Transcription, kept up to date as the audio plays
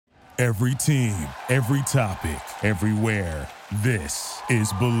Every team, every topic, everywhere. This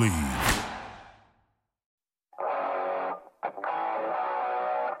is Believe.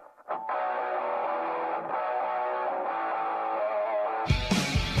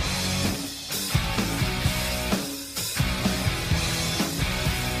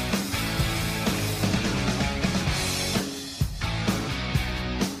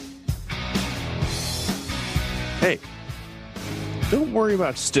 Hey, don't worry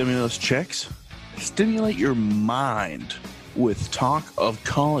about stimulus checks. Stimulate your mind with talk of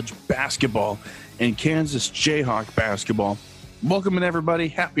college basketball and Kansas Jayhawk basketball. Welcome in, everybody.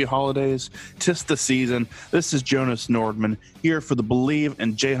 Happy holidays. 'Tis the season. This is Jonas Nordman here for the Believe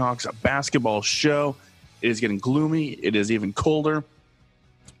in Jayhawks basketball show. It is getting gloomy. It is even colder.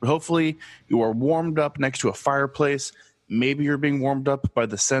 But hopefully you are warmed up next to a fireplace. Maybe you're being warmed up by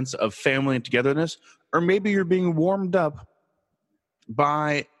the sense of family and togetherness, or maybe you're being warmed up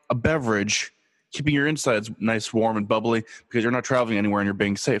by a beverage, keeping your insides nice, warm, and bubbly because you're not traveling anywhere and you're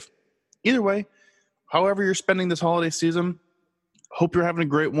being safe. Either way, however you're spending this holiday season, hope you're having a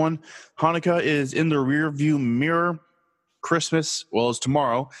great one. Hanukkah is in the rearview mirror. Christmas, well, is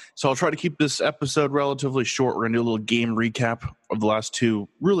tomorrow. So I'll try to keep this episode relatively short. We're going to do a little game recap of the last two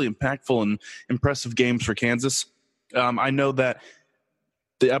really impactful and impressive games for Kansas. I know that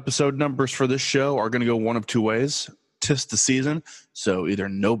the episode numbers for this show are going to go one of two ways. 'Tis the season, so either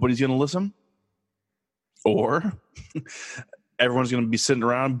nobody's going to listen, or everyone's going to be sitting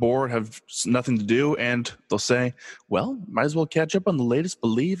around bored, have nothing to do, and they'll say, well, might as well catch up on the latest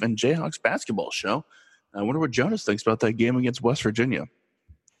Believe in Jayhawks basketball show. I wonder what Jonas thinks about that game against West Virginia.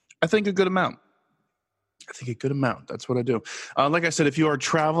 I think a good amount. That's what I do. Like I said, if you are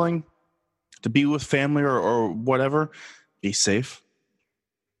traveling to be with family or whatever, be safe.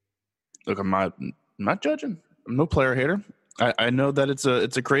 Look, I'm not judging. I'm no player hater. I know that it's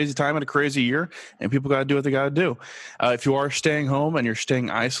a crazy time and a crazy year, and people got to do what they got to do. If you are staying home and you're staying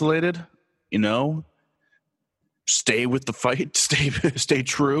isolated, stay with the fight, stay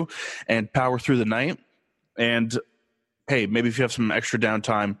true, and power through the night. And hey, maybe if you have some extra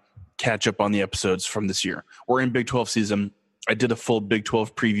downtime, catch up on the episodes from this year. We're in Big 12 season. I did a full Big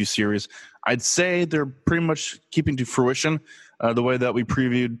 12 preview series. I'd say they're pretty much keeping to fruition the way that we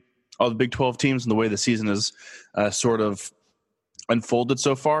previewed all the Big 12 teams and the way the season is sort of unfolded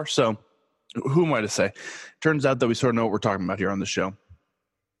so far. So who am I to say? Turns out that we sort of know what we're talking about here on the show.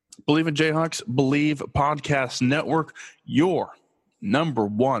 Believe in Jayhawks, Believe Podcast Network, your number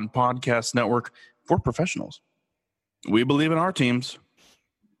one podcast network for professionals. We believe in our teams.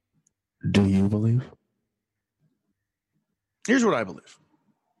 Do you believe? Here's what I believe.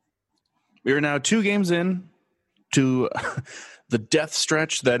 We are now 2 games in to the death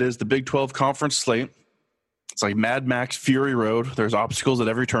stretch that is the Big 12 conference slate. It's like Mad Max Fury Road. There's obstacles at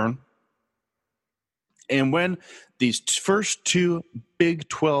every turn. And when these first 2 Big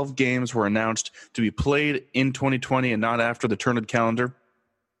 12 games were announced to be played in 2020 and not after the turn of the calendar,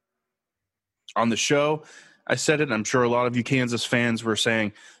 on the show, I said it, and I'm sure a lot of you Kansas fans were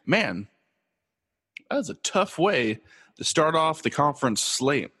saying, man, that was a tough way to start off the conference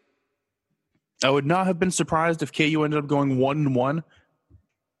slate. I would not have been surprised if KU ended up going 1-1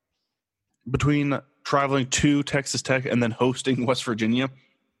 between traveling to Texas Tech and then hosting West Virginia.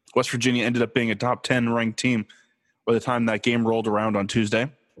 West Virginia ended up being a top 10 ranked team by the time that game rolled around on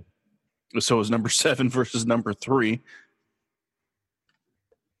Tuesday. So it was number 7 versus number 3.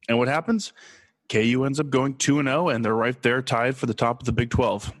 And what happens? KU ends up going 2-0, and they're right there tied for the top of the Big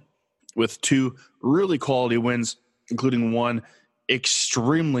 12 with 2 really quality wins, including one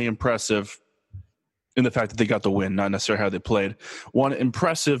extremely impressive in the fact that they got the win, not necessarily how they played. One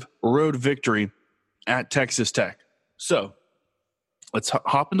impressive road victory at Texas Tech. So let's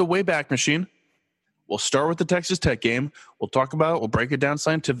hop in the Wayback Machine. We'll start with the Texas Tech game. We'll talk about it. We'll break it down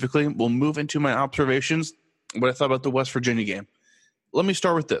scientifically. We'll move into my observations, what I thought about the West Virginia game. Let me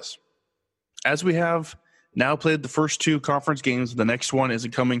start with this. As we have now played the first 2 conference games, the next one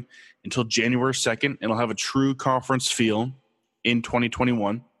isn't coming until January 2nd, and it'll have a true conference feel in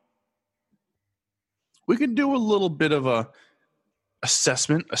 2021. We can do a little bit of a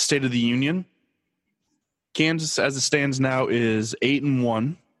assessment, a State of the Union. Kansas, as it stands now, is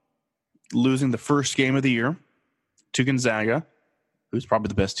 8-1, losing the first game of the year to Gonzaga, who's probably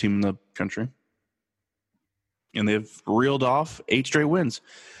the best team in the country. And they've reeled off 8 straight wins.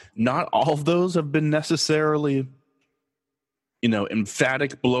 Not all of those have been necessarily,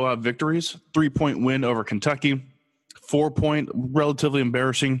 emphatic blowout victories. 3-point win over Kentucky, 4-point relatively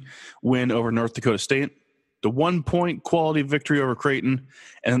embarrassing win over North Dakota State, the 1-point quality victory over Creighton,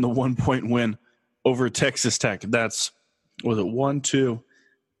 and then the 1-point win over Texas Tech. That's, was it 1, 2,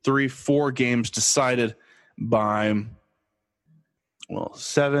 4 games decided by,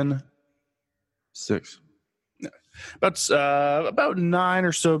 7, 6. About 9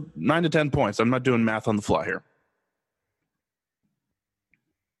 or so, 9 to 10 points. I'm not doing math on the fly here.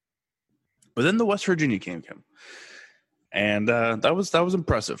 But then the West Virginia game came, and that was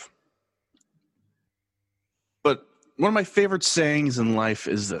impressive. But one of my favorite sayings in life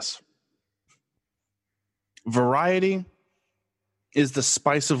is this: variety is the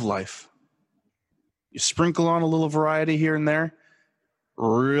spice of life. You sprinkle on a little variety here and there,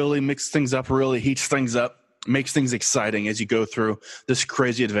 really mix things up, really heats things up, makes things exciting as you go through this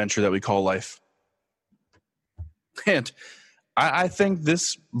crazy adventure that we call life. And I think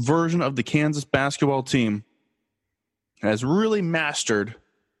this version of the Kansas basketball team has really mastered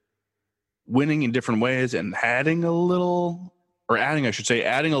winning in different ways and adding a little variety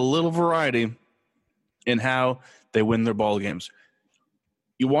in how they win their ball games.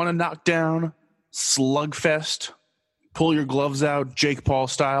 You want to knock down slugfest, pull your gloves out, Jake Paul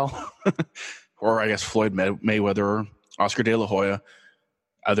style, or I guess Floyd Mayweather or Oscar De La Hoya,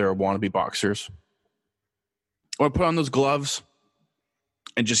 other wannabe boxers. Or put on those gloves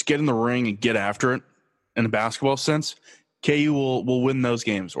and just get in the ring and get after it in a basketball sense. KU will win those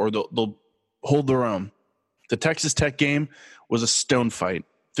games, or they'll hold their own. The Texas Tech game was a stone fight,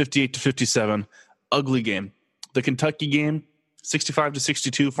 58-57, ugly game. The Kentucky game,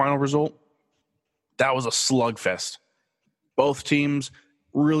 65-62 final result, that was a slugfest. Both teams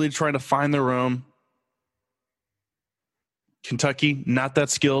really trying to find their own. Kentucky, not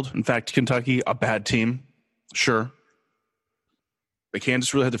that skilled. In fact, Kentucky, a bad team, sure. But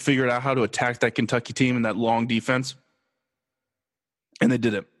Kansas really had to figure out how to attack that Kentucky team and that long defense. And they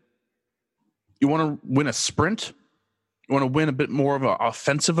did it. You want to win a sprint? You want to win a bit more of an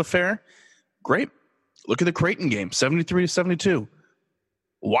offensive affair? Great. Look at the Creighton game, 73-72.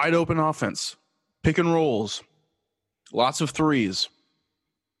 Wide open offense, pick and rolls, lots of threes.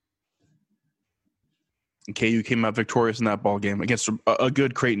 And KU came out victorious in that ball game against a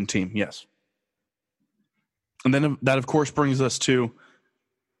good Creighton team, yes. And then that, of course, brings us to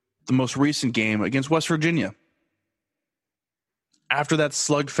the most recent game against West Virginia. After that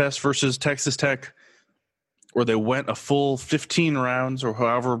slugfest versus Texas Tech, where they went a full 15 rounds or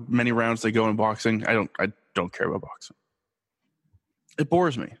however many rounds they go in boxing. I don't care about boxing. It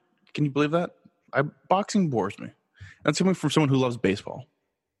bores me. Can you believe that? Boxing bores me. That's coming from someone who loves baseball.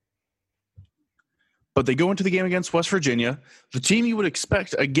 But they go into the game against West Virginia, the team you would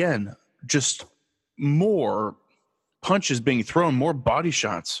expect, again, just more punches being thrown, more body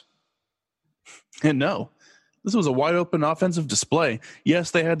shots. And no, this was a wide open offensive display.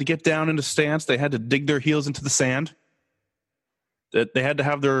 Yes, they had to get down into stance. They had to dig their heels into the sand. They had to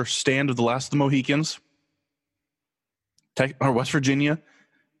have their stand of the last of the Mohicans. West Virginia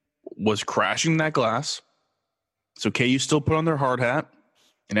was crashing that glass. So KU still put on their hard hat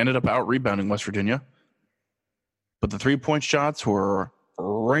and ended up out-rebounding West Virginia. But the three-point shots were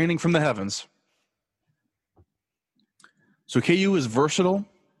raining from the heavens. So KU is versatile.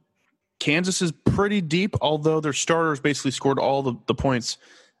 Kansas is pretty deep, although their starters basically scored all the points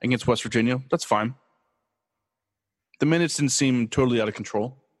against West Virginia. That's fine. The minutes didn't seem totally out of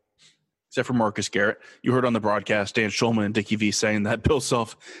control, except for Marcus Garrett. You heard on the broadcast, Dan Schulman and Dickie V saying that Bill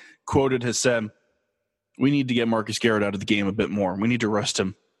Self quoted has said, we need to get Marcus Garrett out of the game a bit more. We need to rest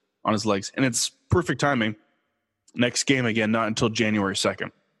him on his legs. And it's perfect timing. Next game, again, not until January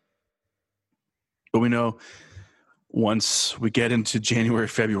 2nd. But we know once we get into January,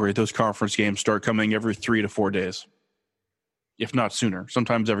 February, those conference games start coming every 3 to 4 days, if not sooner,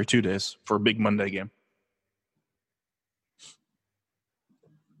 sometimes every 2 days for a big Monday game.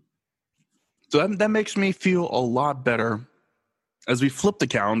 So that makes me feel a lot better as we flip the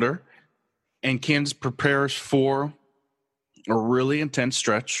calendar and Kansas prepares for a really intense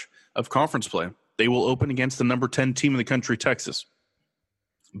stretch of conference play. They will open against the number 10 team in the country, Texas.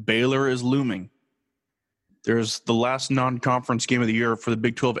 Baylor is looming. There's the last non-conference game of the year for the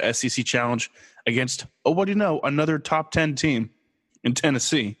Big 12 SEC Challenge against, another top 10 team in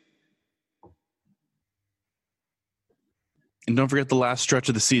Tennessee. And don't forget the last stretch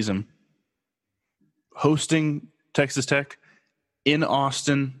of the season. Hosting Texas Tech in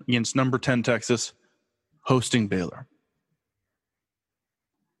Austin against number 10 Texas, hosting Baylor.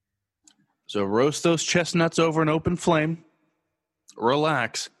 So roast those chestnuts over an open flame.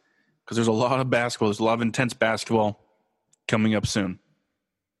 Relax, because there's a lot of basketball. There's a lot of intense basketball coming up soon.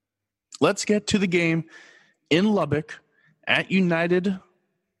 Let's get to the game in Lubbock at United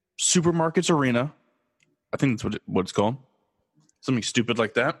Supermarkets Arena. I think that's what it's called. Something stupid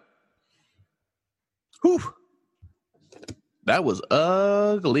like that. Whew. That was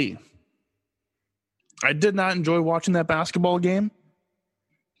ugly. I did not enjoy watching that basketball game,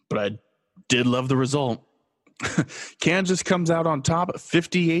 but I did love the result. Kansas comes out on top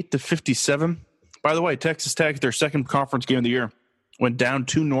 58-57. By the way, Texas Tech, their second conference game of the year, went down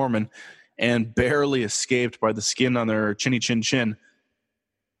to Norman and barely escaped by the skin on their chinny chin chin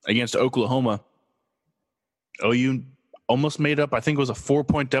against Oklahoma. OU almost made up, I think it was a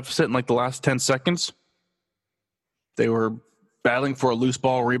 4-point deficit in like the last 10 seconds. They were battling for a loose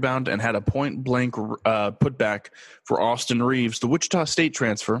ball rebound and had a point-blank putback for Austin Reeves, the Wichita State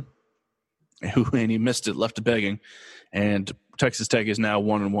transfer, and he missed it, left it begging, and Texas Tech is now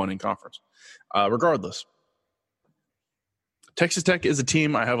 1-1 in conference. Regardless, Texas Tech is a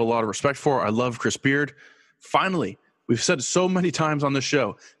team I have a lot of respect for. I love Chris Beard. Finally, we've said so many times on this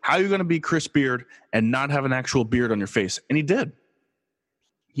show, how are you going to be Chris Beard and not have an actual beard on your face? And he did.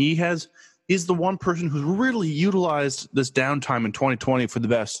 He's the one person who's really utilized this downtime in 2020 for the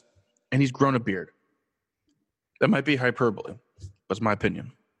best, and he's grown a beard. That might be hyperbole, but it's my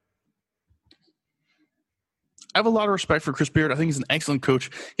opinion. I have a lot of respect for Chris Beard. I think he's an excellent coach.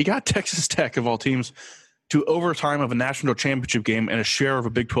 He got Texas Tech, of all teams, to overtime of a national championship game and a share of a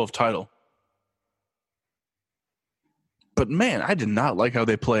Big 12 title. But, man, I did not like how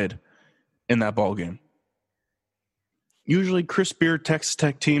they played in that ball game. Usually, Chris Beard, Texas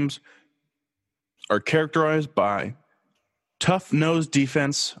Tech teams are characterized by tough-nosed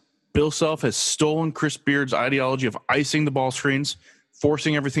defense. Bill Self has stolen Chris Beard's ideology of icing the ball screens,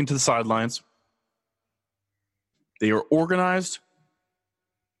 forcing everything to the sidelines. They are organized,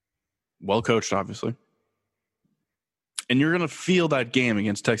 well-coached, obviously. And you're going to feel that game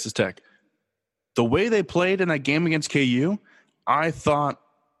against Texas Tech. The way they played in that game against KU, I thought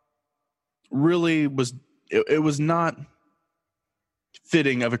really was it was not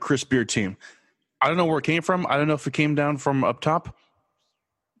fitting of a Chris Beard team. I don't know where it came from. I don't know if it came down from up top,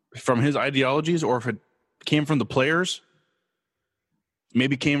 from his ideologies, or if it came from the players.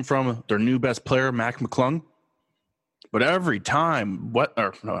 Maybe came from their new best player, Mac McClung. But every time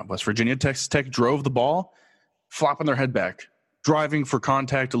West Virginia, Texas Tech drove the ball, flopping their head back, driving for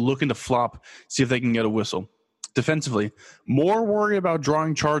contact, looking to flop, see if they can get a whistle. Defensively, more worried about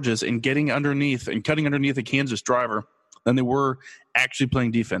drawing charges and getting underneath and cutting underneath a Kansas driver than they were actually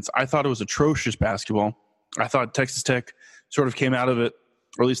playing defense. I thought it was atrocious basketball. I thought Texas Tech sort of came out of it,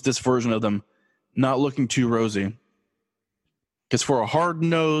 or at least this version of them, not looking too rosy. Because for a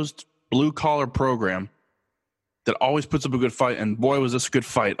hard-nosed, blue-collar program that always puts up a good fight, and boy, was this a good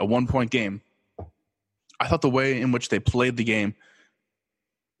fight, a one-point game, I thought the way in which they played the game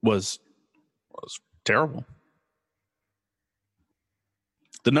was terrible.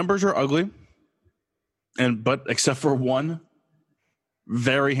 The numbers are ugly, but except for one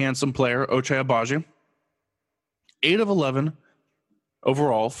very handsome player, Ochai Agbaji, 8 of 11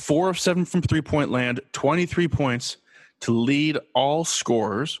 overall, 4 of 7 from three-point land, 23 points to lead all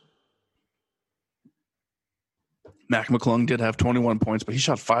scorers. Mac McClung did have 21 points, but he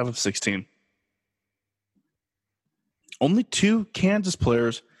shot 5 of 16. Only 2 Kansas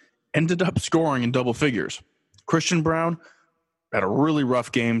players ended up scoring in double figures. Christian Brown had a really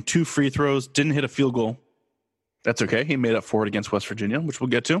rough game, 2 free throws, didn't hit a field goal. That's okay. He made up for it against West Virginia, which we'll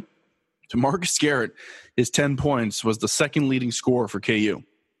get to. Marcus Garrett, his 10 points, was the second leading scorer for KU.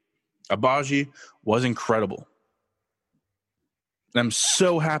 Agbaji was incredible. And I'm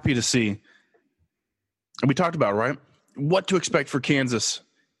so happy to see, and we talked about, right, what to expect for Kansas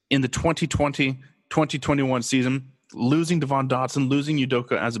in the 2020-2021 season, losing Devon Dotson, losing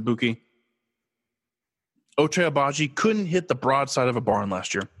Udoka Azubuike. Ochai Agbaji couldn't hit the broadside of a barn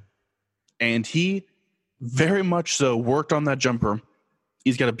last year, and he very much so worked on that jumper.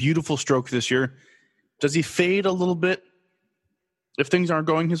 He's got a beautiful stroke this year. Does he fade a little bit if things aren't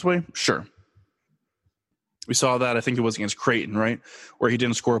going his way? Sure. We saw that, I think it was against Creighton, right, where he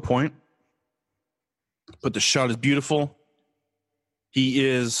didn't score a point. But the shot is beautiful. He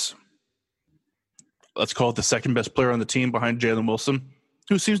is, let's call it, the second best player on the team behind Jalen Wilson,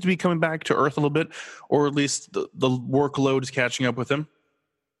 who seems to be coming back to earth a little bit, or at least the workload is catching up with him.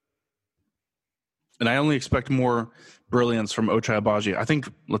 And I only expect more brilliance from Ochai Agbaji. I think,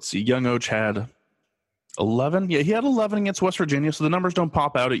 let's see, young Och had 11. Yeah, he had 11 against West Virginia, so the numbers don't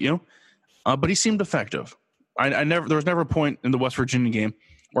pop out at you. But he seemed effective. There was never a point in the West Virginia game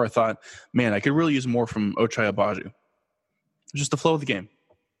where I thought, man, I could really use more from Ochai Agbaji. It's just the flow of the game.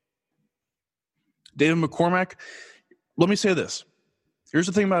 David McCormack, let me say this. Here's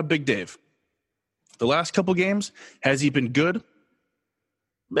the thing about Big Dave. The last couple games, has he been good?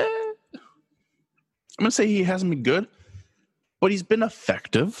 I'm going to say he hasn't been good, but he's been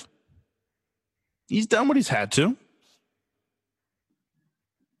effective. He's done what he's had to.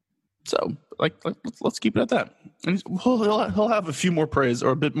 So, let's keep it at that. And he'll have a few more praise,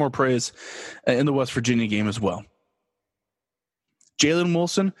 or a bit more praise, in the West Virginia game as well. Jalen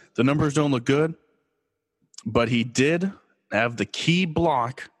Wilson, the numbers don't look good, but he did have the key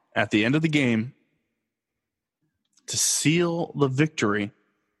block at the end of the game to seal the victory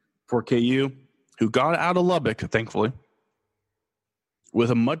for KU, who got out of Lubbock, thankfully, with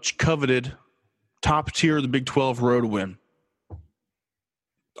a much coveted top tier of the Big 12 road win.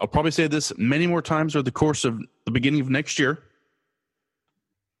 I'll probably say this many more times over the course of the beginning of next year,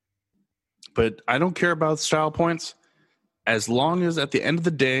 but I don't care about style points as long as at the end of the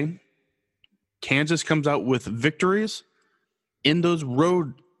day, Kansas comes out with victories in those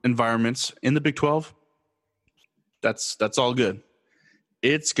road environments in the Big 12. That's all good.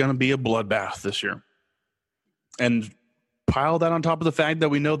 It's going to be a bloodbath this year. And pile that on top of the fact that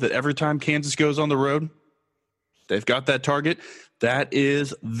we know that every time Kansas goes on the road, they've got that target. That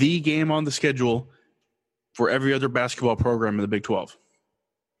is the game on the schedule for every other basketball program in the Big 12.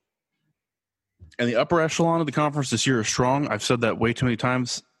 And the upper echelon of the conference this year is strong. I've said that way too many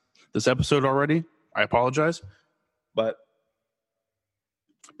times this episode already. I apologize. But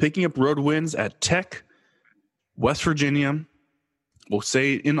picking up road wins at Tech, West Virginia, we'll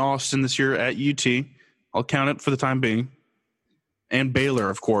say in Austin this year at UT. I'll count it for the time being. And Baylor,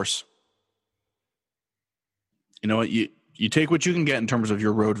 of course. You know what? You take what you can get in terms of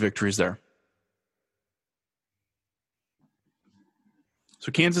your road victories there.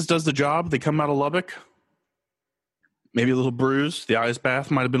 So Kansas does the job. They come out of Lubbock. Maybe a little bruised. The ice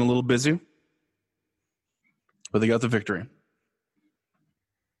bath might have been a little busy. But they got the victory.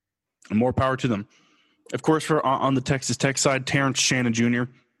 And more power to them. Of course, on the Texas Tech side, Terrence Shannon Jr.,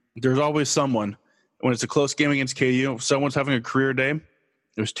 there's always someone. When it's a close game against KU, someone's having a career day.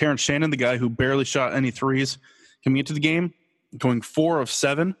 It was Terrence Shannon, the guy who barely shot any threes coming into the game, going 4 of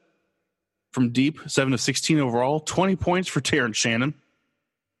 7 from deep, 7 of 16 overall, 20 points for Terrence Shannon,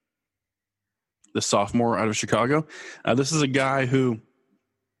 the sophomore out of Chicago. This is a guy who,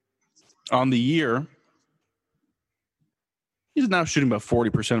 on the year, he's now shooting about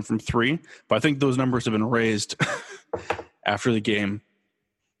 40% from 3, but I think those numbers have been raised after the game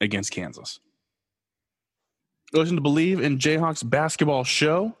against Kansas. Listen to Believe in Jayhawks Basketball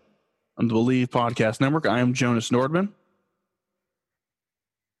Show on the Believe Podcast Network. I am Jonas Nordman.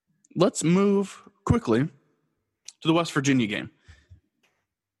 Let's move quickly to the West Virginia game,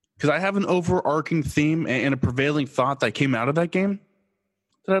 because I have an overarching theme and a prevailing thought that came out of that game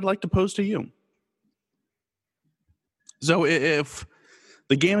that I'd like to pose to you. So if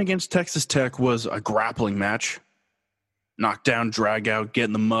the game against Texas Tech was a grappling match, knock down, drag out, get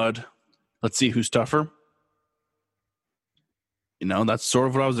in the mud, let's see who's tougher. You know, that's sort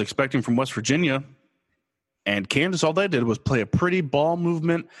of what I was expecting from West Virginia. And Kansas, all they did was play a pretty ball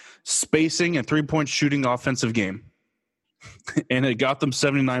movement, spacing, and three-point shooting offensive game. And it got them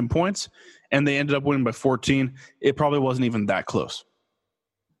 79 points, and they ended up winning by 14. It probably wasn't even that close.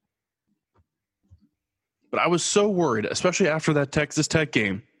 But I was so worried, especially after that Texas Tech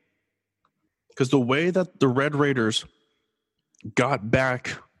game, because the way that the Red Raiders got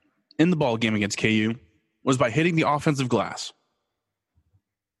back in the ball game against KU was by hitting the offensive glass.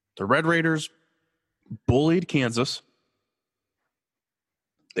 The Red Raiders bullied Kansas.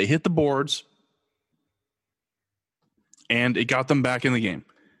 They hit the boards, and it got them back in the game.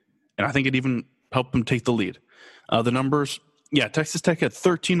 And I think it even helped them take the lead. The numbers, Texas Tech had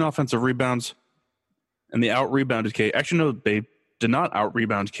 13 offensive rebounds, and they out-rebounded KU. Actually, no, they did not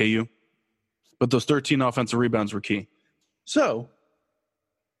out-rebound KU, but those 13 offensive rebounds were key. So,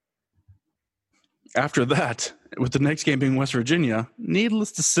 after that, with the next game being West Virginia,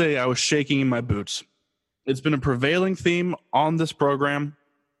 needless to say, I was shaking in my boots. It's been a prevailing theme on this program.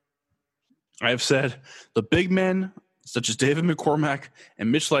 I have said the big men, such as David McCormack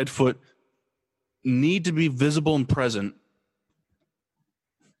and Mitch Lightfoot, need to be visible and present,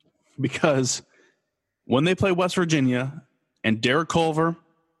 because when they play West Virginia and Derek Culver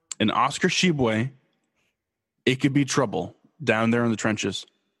and Oscar Tshiebwe, it could be trouble down there in the trenches.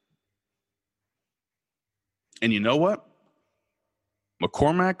 And you know what?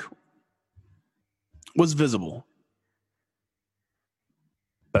 McCormack was visible.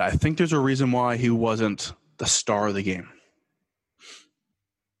 But I think there's a reason why he wasn't the star of the game.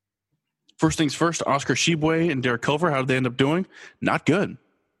 First things first, Oscar Tshiebwe and Derek Culver, how did they end up doing? Not good.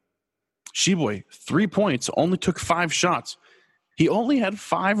 Tshiebwe, 3 points, only took 5 shots. He only had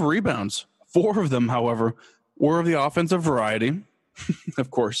 5 rebounds. 4 of them, however, were of the offensive variety, of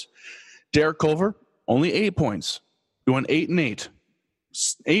course. Derek Culver, only 8 points. He went 8 and 8.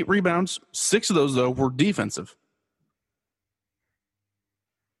 8 rebounds. 6 of those, though, were defensive.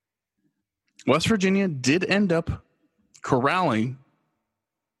 West Virginia did end up corralling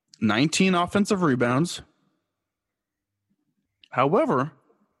 19 offensive rebounds. However,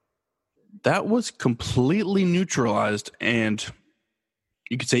 that was completely neutralized and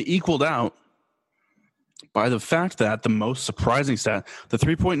you could say equaled out by the fact that the most surprising stat, the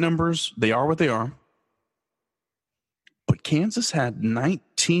 3-point numbers, they are what they are. But Kansas had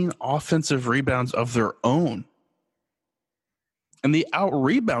 19 offensive rebounds of their own. And they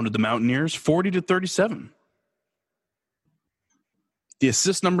out-rebounded the Mountaineers 40-37. The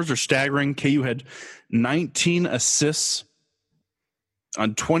assist numbers are staggering. KU had 19 assists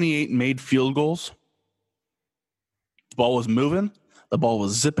on 28 made field goals. The ball was moving. The ball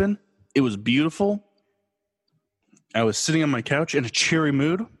was zipping. It was beautiful. I was sitting on my couch in a cheery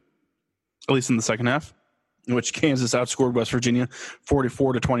mood, at least in the second half, in which Kansas outscored West Virginia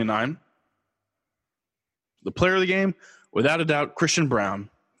 44-29. The player of the game, without a doubt, Christian Braun.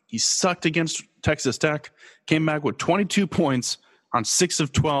 He sucked against Texas Tech, came back with 22 points on 6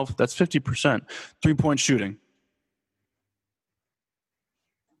 of 12. That's 50%. 3-point shooting.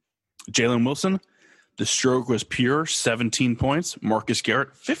 Jalen Wilson, the stroke was pure, 17 points. Marcus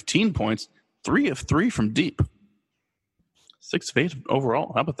Garrett, 15 points, 3 of 3 from deep. 6 of 8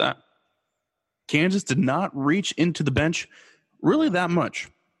 overall. How about that? Kansas did not reach into the bench really that much.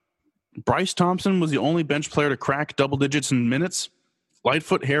 Bryce Thompson was the only bench player to crack double digits in minutes.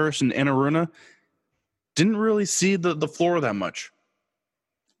 Lightfoot, Harris, and Enaruna didn't really see the floor that much.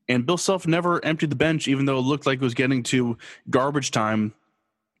 And Bill Self never emptied the bench, even though it looked like it was getting to garbage time.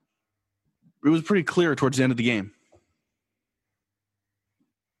 It was pretty clear towards the end of the game.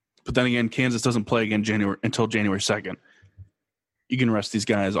 But then again, Kansas doesn't play again until January 2nd. You can rest these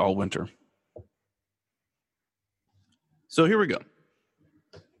guys all winter. So here we go.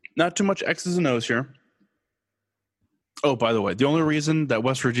 Not too much X's and O's here. Oh, by the way, the only reason that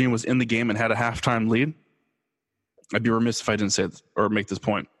West Virginia was in the game and had a halftime lead, I'd be remiss if I didn't say it or make this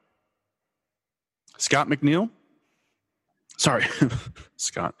point. Sean McNeil,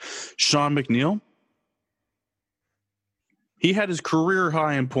 he had his career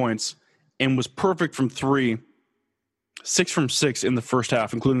high in points and was perfect from 3, 6 from 6 in the first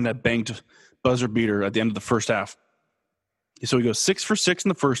half, including that banked buzzer beater at the end of the first half. So he goes 6 for 6 in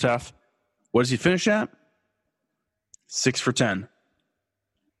the first half. What does he finish at? 6 for 10.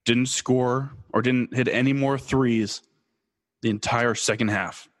 Didn't score or didn't hit any more threes the entire second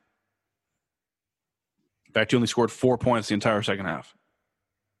half. In fact, he only scored 4 points the entire second half.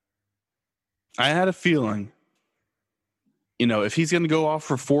 I had a feeling, if he's going to go off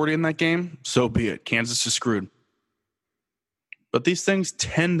for 40 in that game, so be it. Kansas is screwed. But these things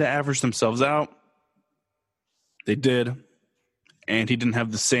tend to average themselves out. They did. And he didn't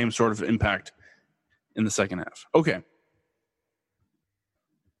have the same sort of impact in the second half. Okay.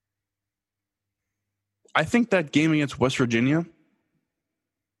 I think that game against West Virginia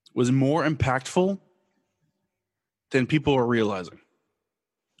was more impactful than people are realizing.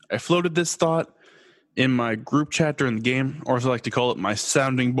 I floated this thought in my group chat during the game, or as I like to call it, my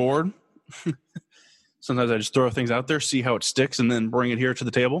sounding board. Sometimes I just throw things out there, see how it sticks, and then bring it here to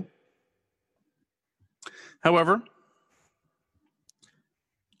the table. However,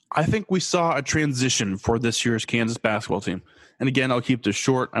 I think we saw a transition for this year's Kansas basketball team. And again, I'll keep this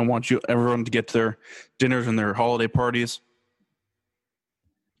short. I want everyone to get to their dinners and their holiday parties.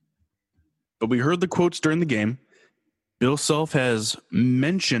 But we heard the quotes during the game. Bill Self has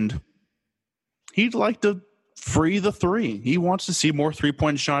mentioned he'd like to free the 3. He wants to see more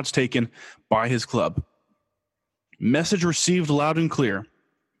 3-point shots taken by his club. Message received loud and clear.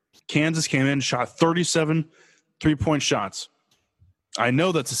 Kansas came in, shot 37 3-point shots. I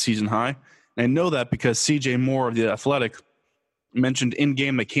know that's a season high, and I know that because CJ Moore of The Athletic mentioned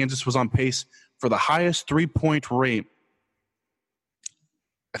in-game that Kansas was on pace for the highest 3-point rate,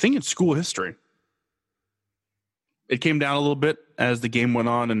 I think, in school history. It came down a little bit as the game went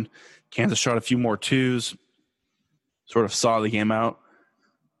on, and Kansas shot a few more 2s, sort of saw the game out.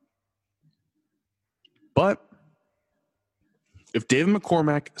 But if David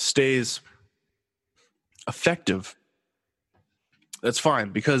McCormack stays effective, that's fine,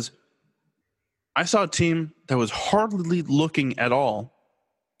 because I saw a team that was hardly looking at all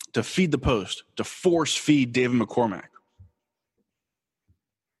to feed the post, to force feed David McCormack.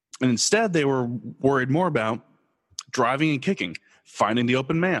 And instead, they were worried more about driving and kicking, finding the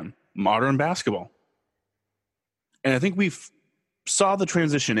open man, modern basketball. And I think we saw the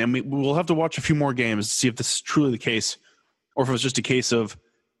transition, and we'll have to watch a few more games to see if this is truly the case, or if it was just a case of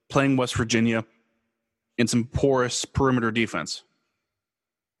playing West Virginia in some porous perimeter defense.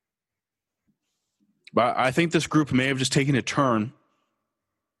 But I think this group may have just taken a turn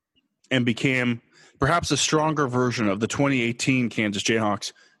and became perhaps a stronger version of the 2018 Kansas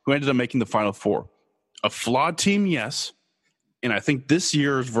Jayhawks, who ended up making the Final Four. A flawed team, yes, and I think this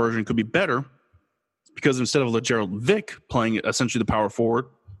year's version could be better because instead of LeGerald Vick playing essentially the power forward,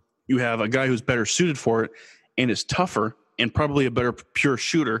 you have a guy who's better suited for it and is tougher and probably a better pure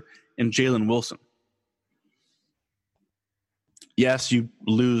shooter in Jalen Wilson. Yes, you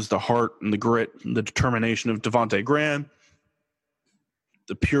lose the heart and the grit and the determination of Devontae Graham,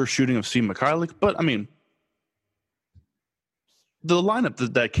 the pure shooting of Steve Mikhailiuk, but I mean, the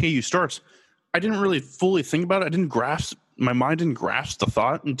lineup that KU starts, I didn't really fully think about it. My mind didn't grasp the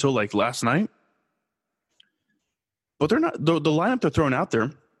thought until like last night. But they're not the lineup they're throwing out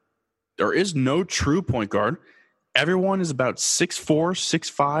there. There is no true point guard. Everyone is about 6'4",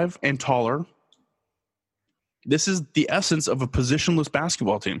 6'5", and taller. This is the essence of a positionless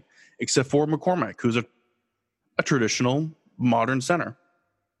basketball team, except for McCormack, who's a traditional modern center.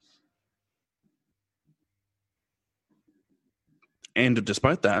 And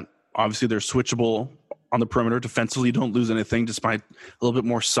despite that, obviously they're switchable on the perimeter. Defensively, you don't lose anything despite a little bit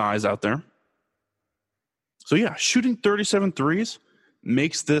more size out there. So yeah, shooting 37 threes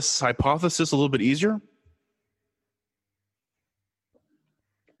makes this hypothesis a little bit easier.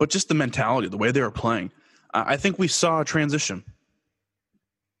 But just the mentality, the way they were playing, I think we saw a transition.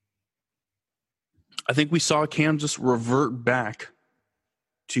 I think we saw Kansas revert back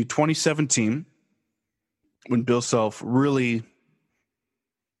to 2017 when Bill Self really,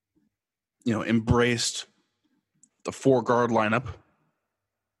 embraced the 4-guard lineup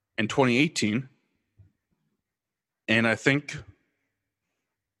in 2018. And I think,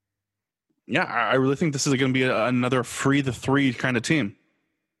 I really think this is going to be another free the three kind of team.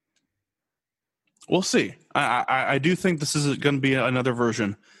 We'll see. I do think this is going to be another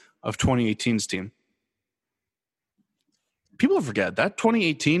version of 2018's team. People forget that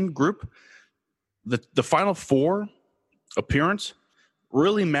 2018 group, the Final Four appearance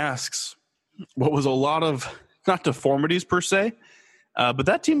really masks what was a lot of, not deformities per se, but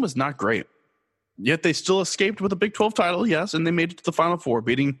that team was not great. Yet they still escaped with a Big 12 title, yes, and they made it to the Final Four,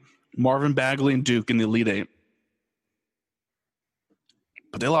 beating Marvin Bagley and Duke in the Elite Eight.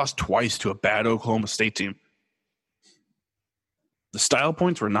 But they lost twice to a bad Oklahoma State team. The style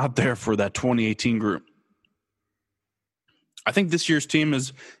points were not there for that 2018 group. I think this year's team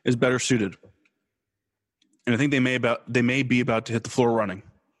is better suited. And I think they may be about to hit the floor running.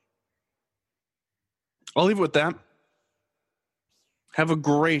 I'll leave it with that. Have a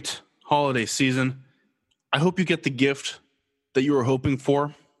great holiday season. I hope you get the gift that you were hoping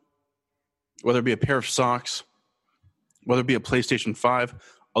for, whether it be a pair of socks, whether it be a PlayStation 5,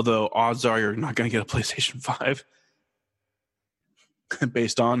 although odds are you're not going to get a PlayStation 5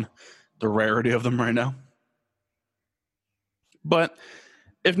 based on the rarity of them right now. But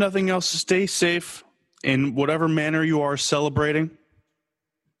if nothing else, stay safe in whatever manner you are celebrating.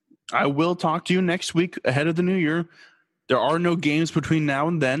 I will talk to you next week ahead of the new year. There are no games between now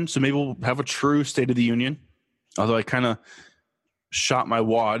and then, so maybe we'll have a true State of the Union. Although I kind of shot my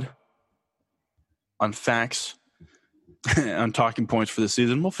wad on facts, on talking points for this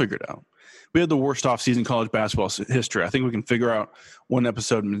season. We'll figure it out. We had the worst offseason college basketball history. I think we can figure out one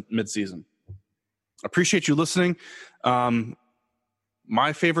episode mid-season. Appreciate you listening.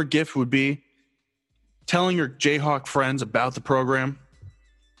 My favorite gift would be telling your Jayhawk friends about the program.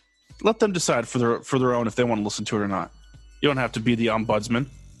 Let them decide for their own if they want to listen to it or not. You don't have to be the ombudsman.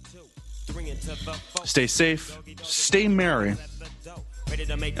 Stay safe. Stay merry.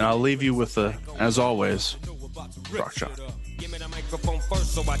 And I'll leave you with, as always, Rock Shot. Give me the microphone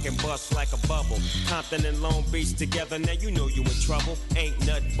first so I can bust like a bubble. Compton and Long Beach together, now you know you in trouble. Ain't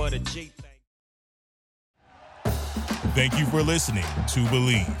nothing but a G thing. Thank you for listening to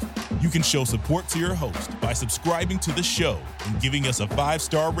Believe. You can show support to your host by subscribing to the show and giving us a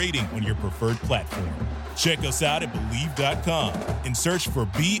 5-star rating on your preferred platform. Check us out at Believe.com and search for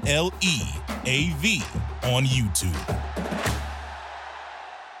BLEAV on YouTube.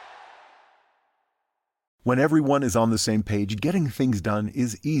 When everyone is on the same page, getting things done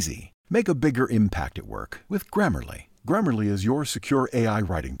is easy. Make a bigger impact at work with Grammarly. Grammarly is your secure AI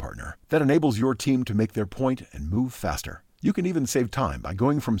writing partner that enables your team to make their point and move faster. You can even save time by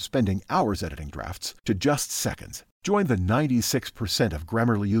going from spending hours editing drafts to just seconds. Join the 96% of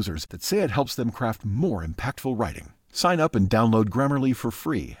Grammarly users that say it helps them craft more impactful writing. Sign up and download Grammarly for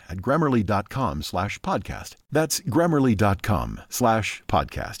free at Grammarly.com/podcast. That's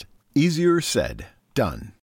Grammarly.com/podcast. Easier said, done.